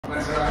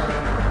Alright,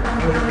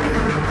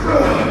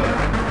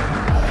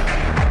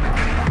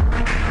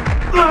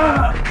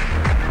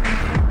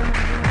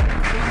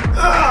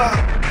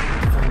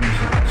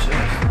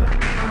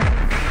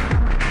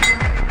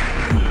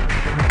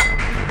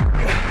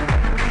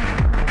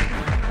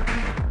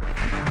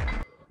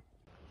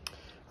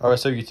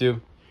 so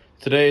YouTube,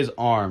 today's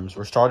arms.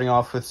 We're starting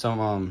off with some,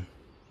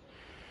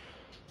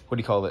 what do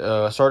you call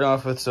it? Starting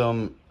off with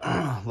some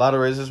ladder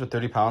raises with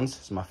 30 pounds.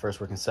 This is my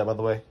first working set, by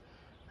the way.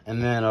 And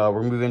then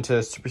we're moving into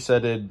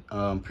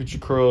supersetted preacher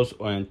curls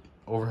and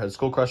overhead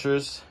skull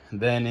crushers. And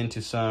then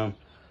into some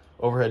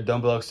overhead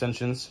dumbbell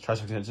extensions,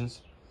 tricep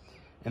extensions.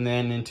 And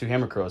then into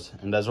hammer curls.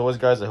 And as always,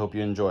 guys, I hope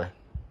you enjoy.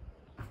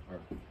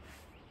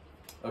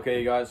 Okay,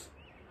 you guys,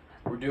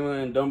 we're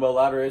doing dumbbell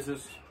ladder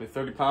raises with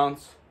 30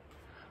 pounds.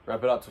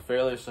 Wrap it out to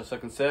failure. It's the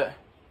second set.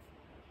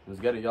 Let's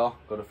get it, y'all.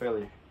 Go to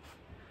failure.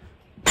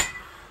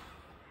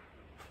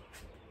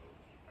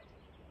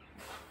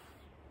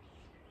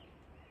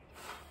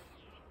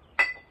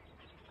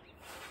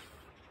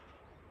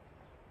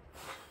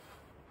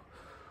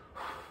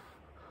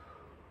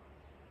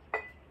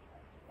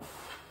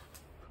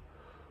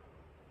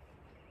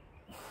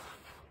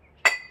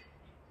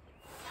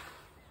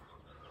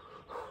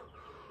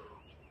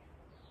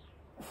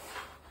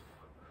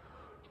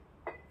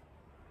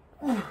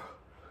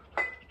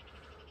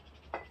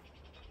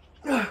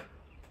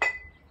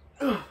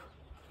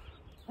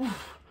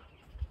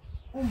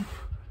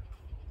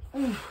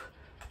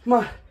 Come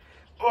on.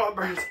 Oh, it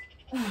burns.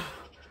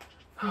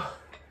 For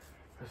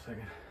a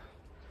second.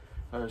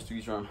 Alright, let's do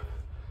each arm.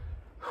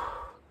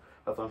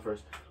 Left arm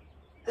first.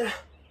 Come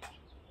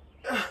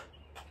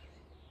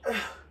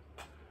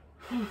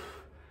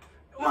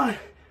on.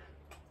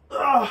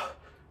 Oh,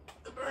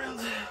 it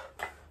burns.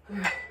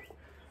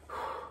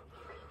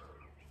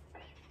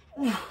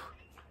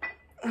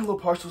 Little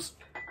partials.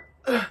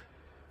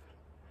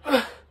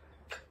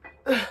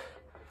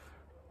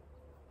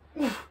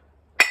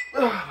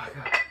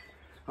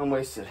 I'm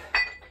wasted.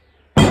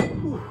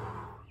 Whew.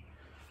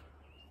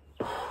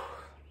 I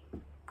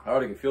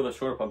already can feel the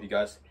shoulder pump, you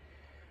guys.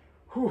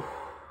 Whew.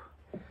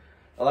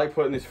 I like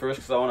putting these first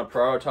because I want to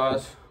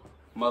prioritize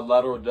my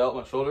lateral delt,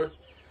 my shoulder,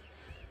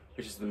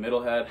 which is the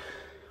middle head.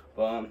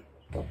 But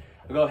I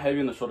go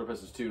heavy in the shoulder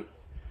presses too.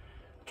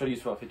 I try to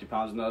use about 50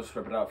 pounds in those,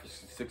 rep it out for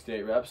 6 to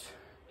 8 reps,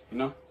 you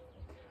know?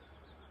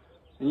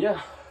 And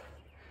yeah,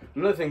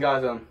 another thing,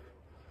 guys,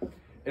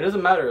 it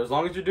doesn't matter as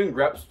long as you're doing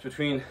reps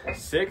between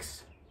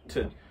 6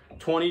 to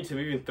 20 to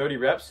even 30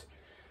 reps,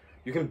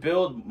 you can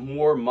build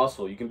more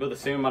muscle. You can build the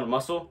same amount of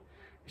muscle.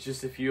 It's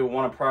just if you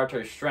want to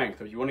prioritize strength,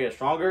 or if you want to get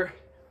stronger,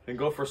 then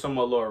go for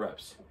somewhat lower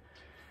reps.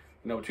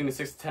 You know, between the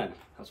 6 to 10.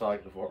 That's what I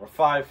like before. Or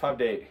 5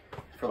 to 8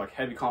 for like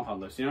heavy compound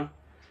lifts, you know?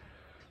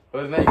 But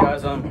other than that, you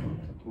guys,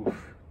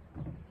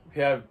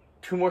 we have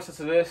 2 more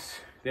sets of this.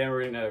 Then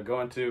we're gonna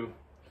go into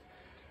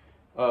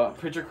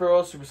preacher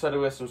curls,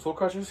 supersetted with some skull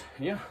crushers.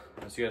 And yeah,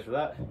 I'll see you guys for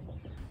that.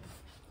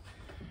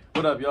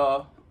 What up,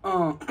 y'all?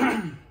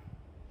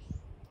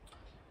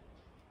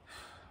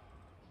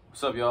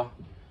 What's up, y'all?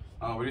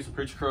 We're doing some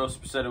preacher curls,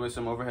 supersetted with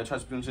some overhead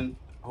tricep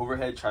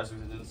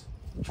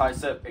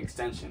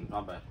extension.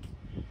 Not bad.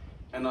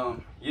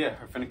 And yeah,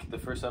 we're finna kick the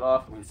first set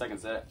off. We're in the second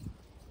set,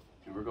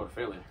 and we're going to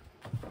failure.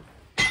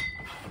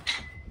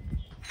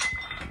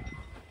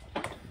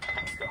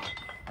 Let's go.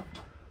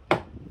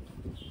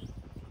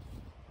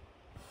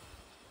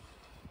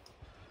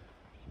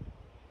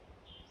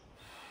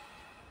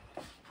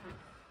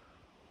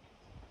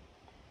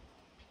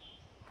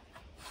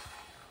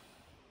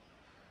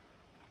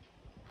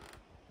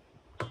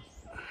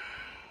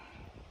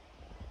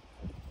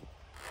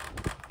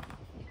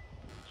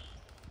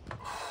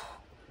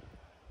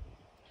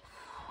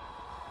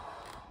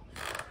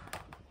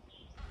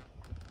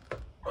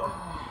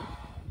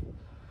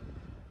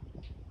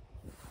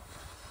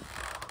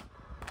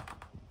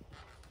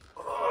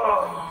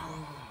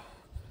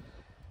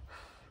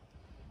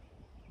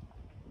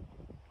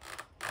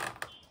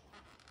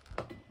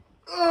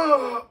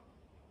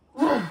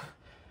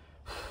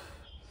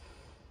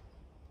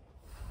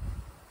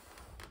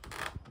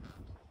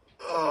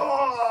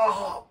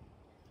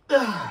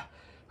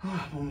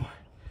 One more.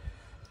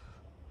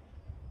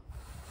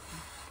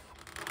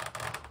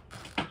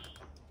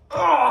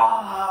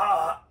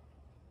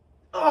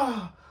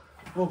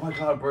 Oh my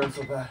god, it burns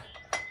so bad.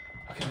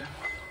 Okay.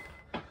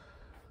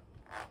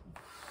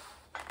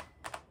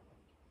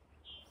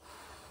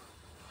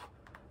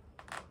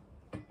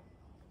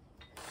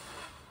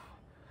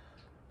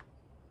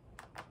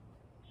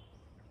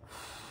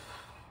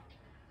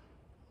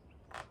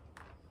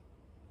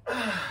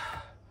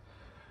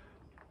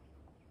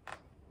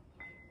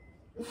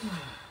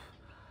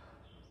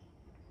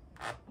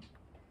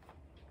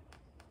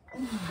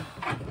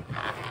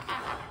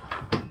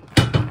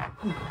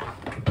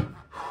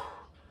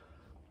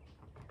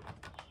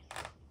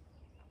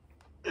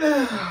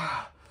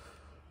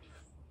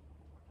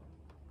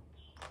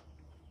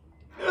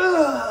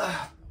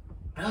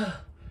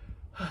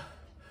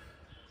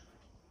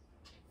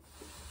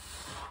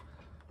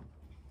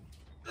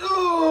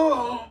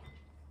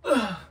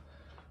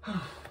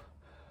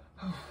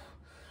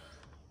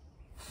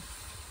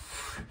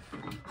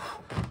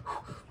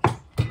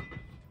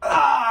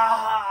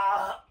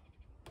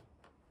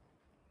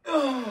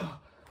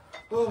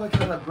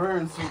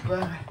 so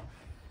bad.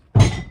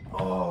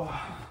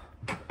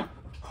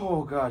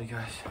 Oh God, you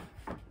guys.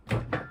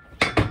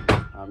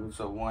 Move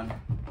so one.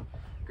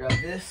 Grab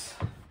this.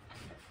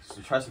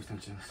 So tricep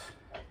extensions.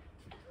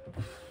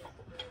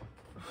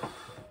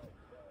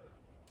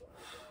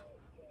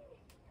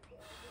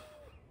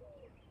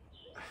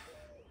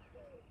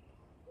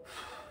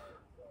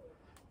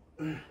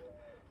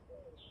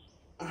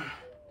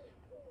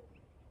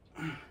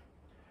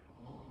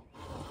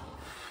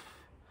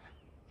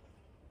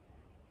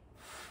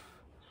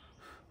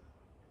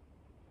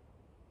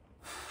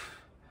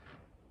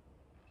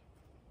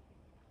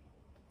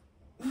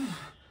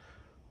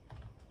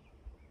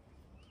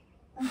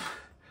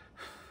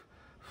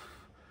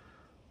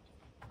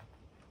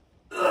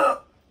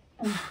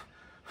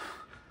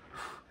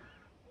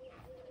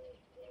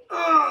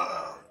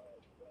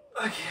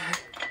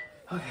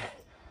 Okay.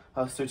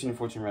 That was 13 and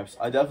 14 reps.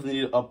 I definitely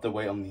need to up the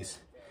weight on these.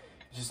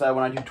 It's just that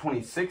when I do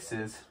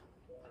 26s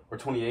or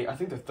 28, I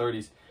think they're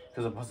 30s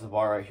because I put the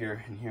bar right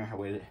here and here I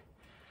weighed it.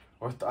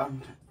 Or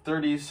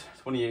 30s,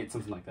 28,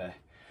 something like that.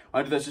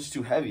 When I do that's just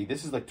too heavy.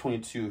 This is like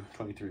 22,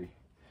 23.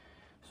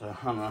 So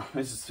I don't know.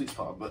 This is a sweet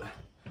spot, but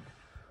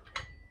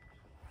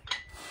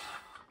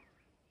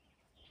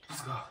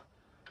let's go.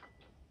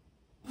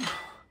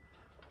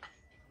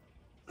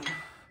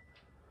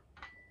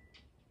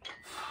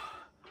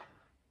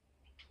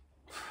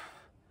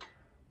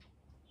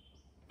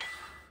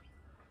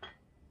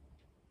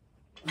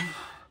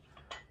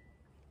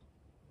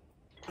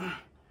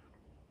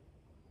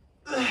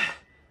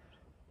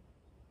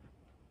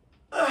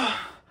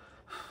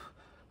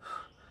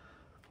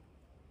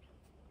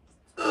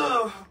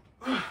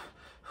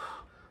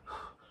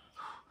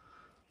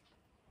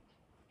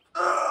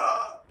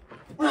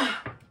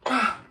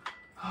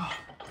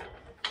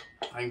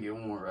 I can get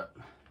one more rep.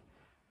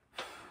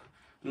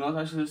 No,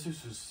 actually, let's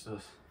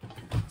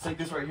take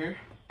this right here,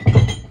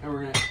 and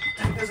we're gonna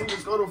take this and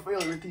just go to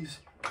failure with these.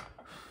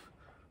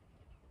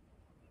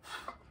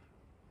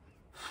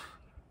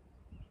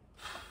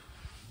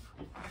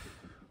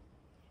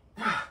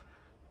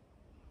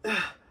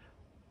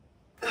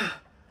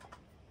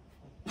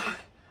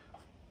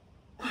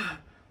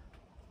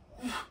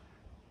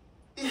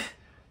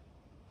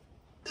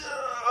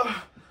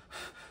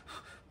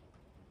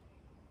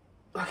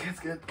 Okay, it's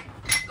good.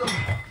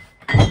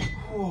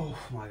 Oh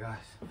my gosh,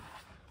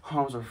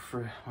 arms are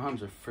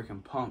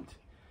freaking pumped.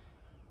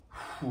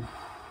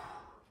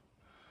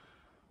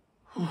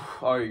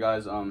 All right,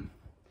 guys.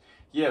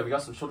 Yeah, we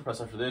got some shoulder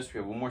press after this. We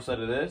have one more set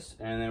of this,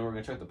 and then we're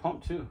gonna check the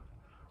pump too.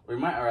 We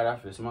might right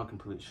after this. I'm not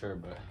completely sure,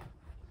 but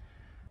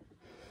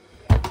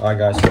all right,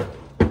 guys.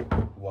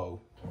 Whoa.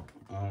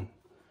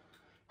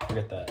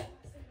 Forget that.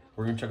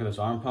 We're gonna check this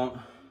arm pump.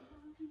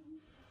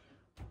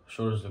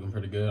 Shoulders looking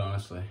pretty good,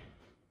 honestly.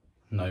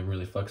 Not even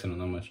really flexing it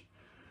that much.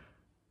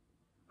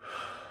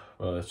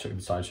 Well, let's check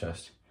the side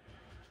chest.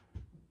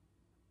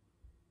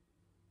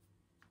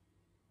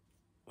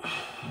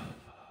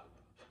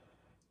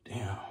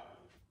 Damn.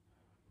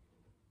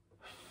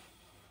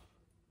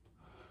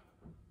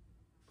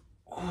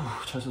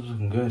 Ooh, chest is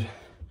looking good.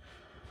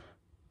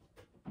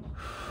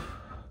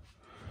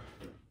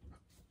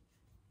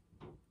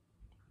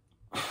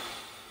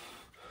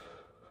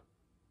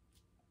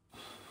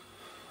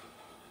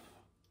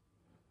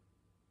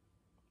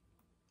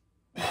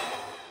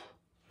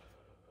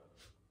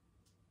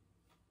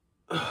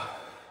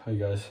 Hey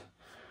guys,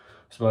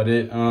 that's about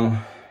it.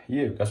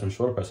 Yeah, we got some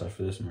shoulder press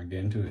after this and we're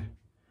getting to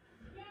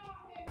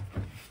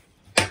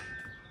it.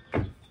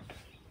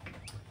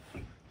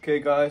 Okay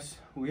guys,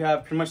 we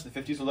have pretty much the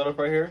 50s load up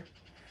right here,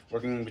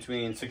 working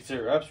between 6 to 8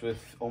 reps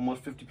with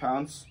almost 50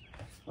 pounds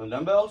on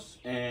dumbbells,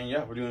 and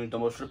yeah, we're doing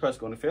dumbbell shoulder press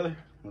going to failure.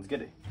 Let's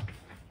get it.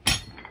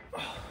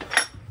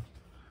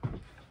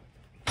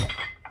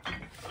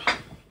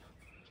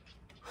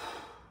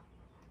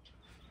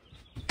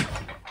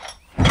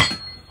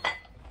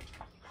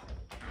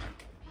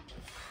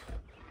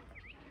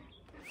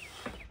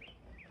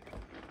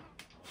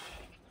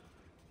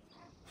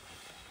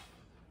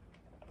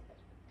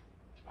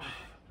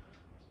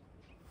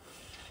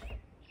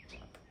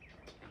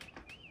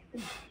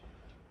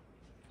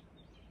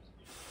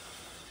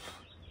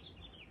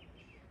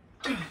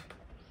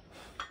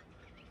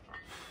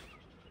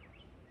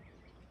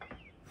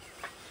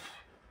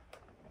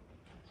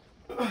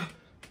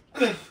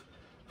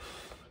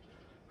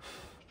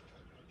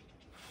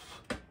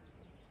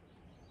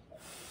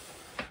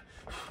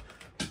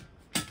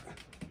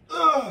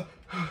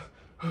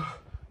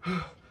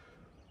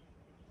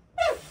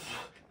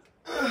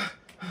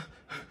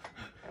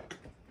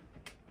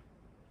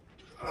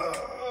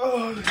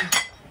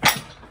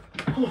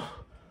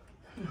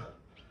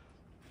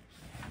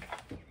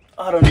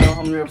 I don't know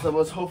how many reps that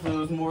was. Hopefully it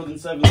was more than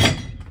 7.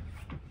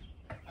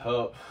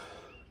 Oh.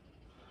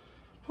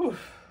 Whew.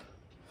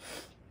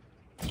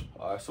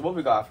 Alright, so what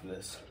we got after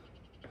this?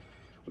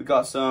 We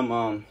got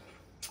some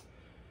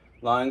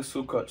lying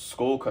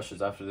skull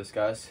crushers after this,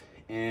 guys.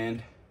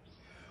 And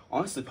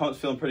honestly, pump's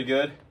feeling pretty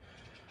good.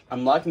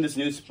 I'm liking this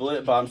new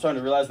split, but I'm starting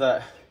to realize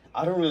that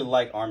I don't really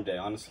like arm day,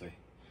 honestly.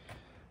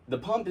 the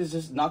pump is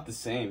just not the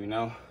same, you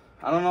know?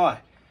 I don't know. I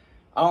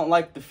don't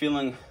like the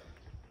feeling.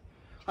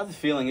 Not the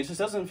feeling. It just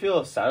doesn't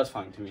feel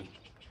satisfying to me.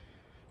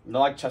 I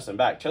don't like chest and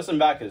back. Chest and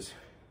back is,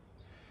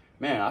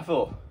 man, I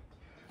feel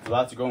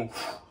lots of going,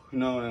 you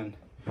know, and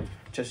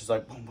chest is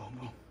like boom, boom,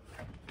 boom.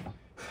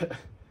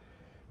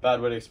 Bad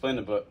way to explain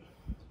it, but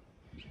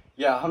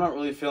yeah, I'm not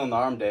really feeling the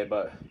arm day,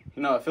 but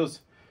you know, it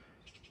feels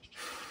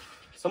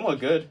somewhat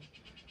good.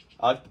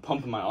 I like the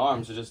pump in my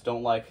arms. I just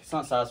don't like, it's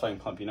not satisfying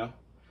pump, you know?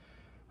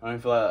 I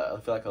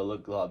feel like I'll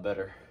look a lot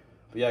better.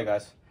 But yeah,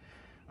 guys,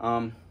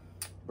 we're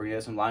gonna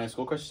get some line of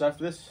school questions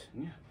after this.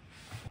 Yeah.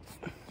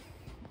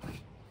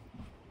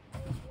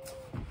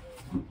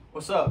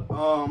 What's up?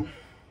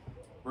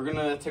 We're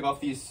gonna take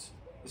off these.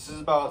 This is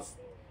about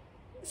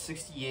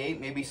 68,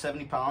 maybe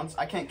 70 pounds.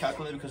 I can't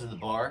calculate it because of the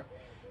bar.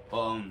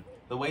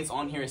 The weights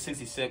on here is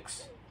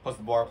 66 plus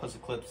the bar plus the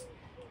clips.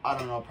 I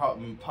don't know,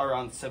 probably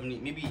around 70,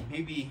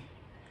 maybe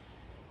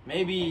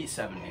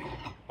 70.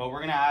 But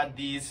we're gonna add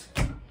these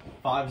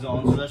 5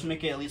 zones, so that should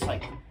make it at least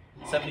like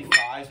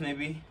 75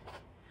 maybe.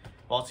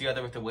 All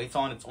together with the weights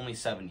on, it's only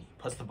 70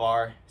 plus the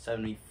bar,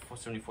 74,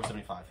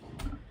 75.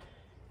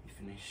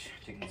 Finish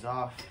taking these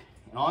off.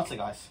 And honestly,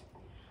 guys,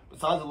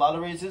 besides the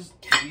ladder raises,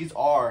 these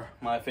are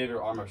my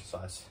favorite arm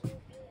exercise.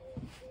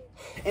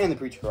 And the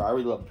preacher curl. I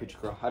really love the preacher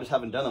curl. I just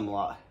haven't done them a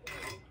lot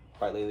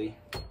right lately.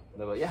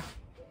 But yeah,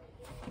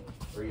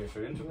 we're gonna get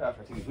straight into it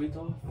after I take these weights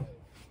off.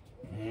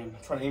 And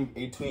try to aim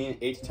between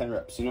 8 to 10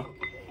 reps, you know?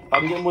 If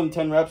I'm getting more than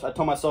 10 reps, I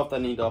tell myself that I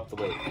need to up the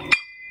weight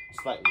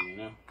slightly, you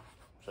know?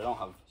 So I don't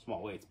have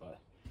small weights, but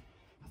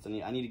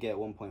I need to get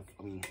 1 point,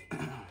 I mean,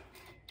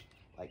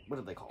 like, what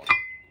do they call it?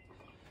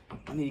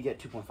 I need to get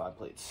 2.5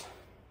 plates.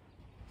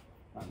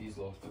 Not these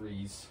little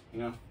 3s, you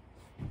know?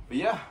 But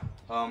yeah,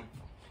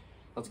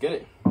 let's get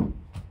it. Go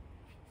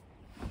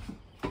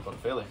to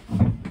failure.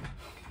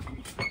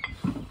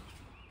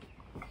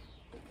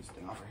 Take this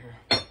thing off right here.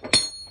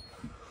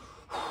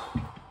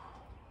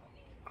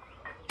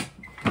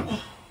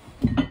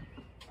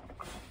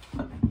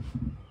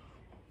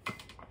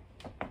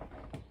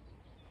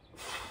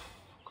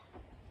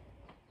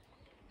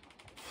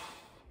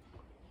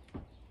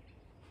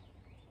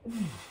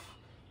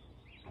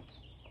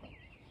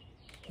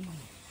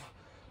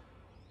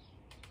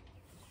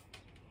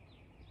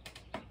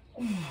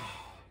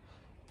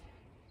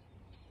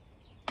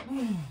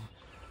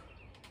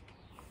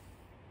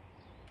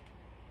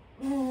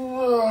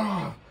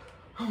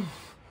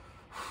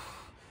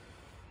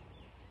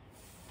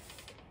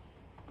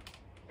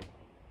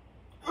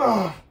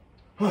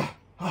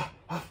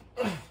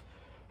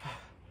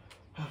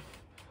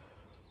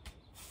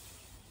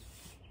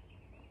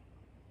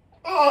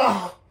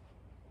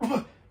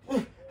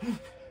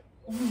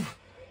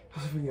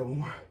 Let's get one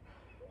more.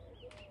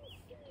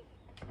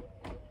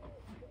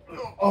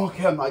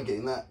 Okay, I'm not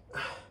getting that.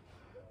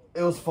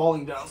 It was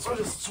falling down, so I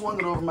just swung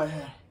it over my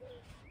head.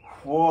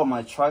 Whoa,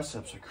 my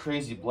triceps are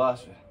crazy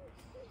blasted.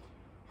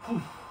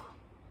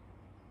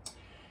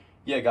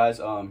 Yeah, guys,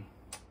 I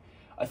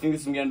think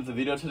this is the end of the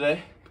video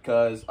today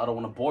because I don't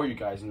want to bore you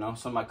guys, you know?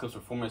 Some of my clips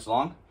are 4 minutes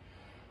long.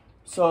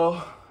 So,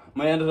 I'm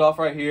going to end it off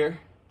right here.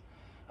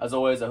 As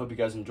always, I hope you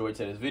guys enjoyed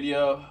today's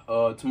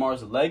video.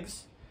 Tomorrow's the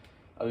legs.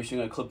 I'll be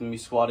shooting a clip of me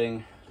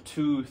squatting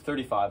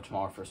 235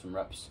 tomorrow for some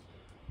reps.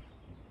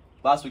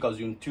 Last week I was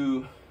doing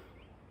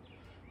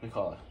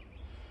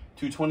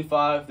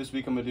 225. This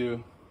week I'm gonna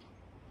do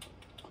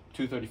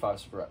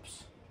 235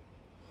 reps.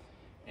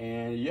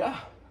 And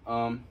yeah,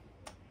 like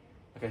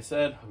I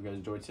said, hope you guys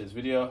enjoyed today's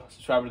video.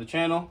 Subscribe to the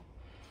channel.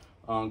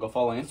 Go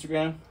follow on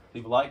Instagram.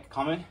 Leave a like,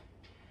 comment.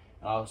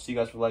 And I'll see you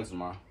guys for legs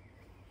tomorrow.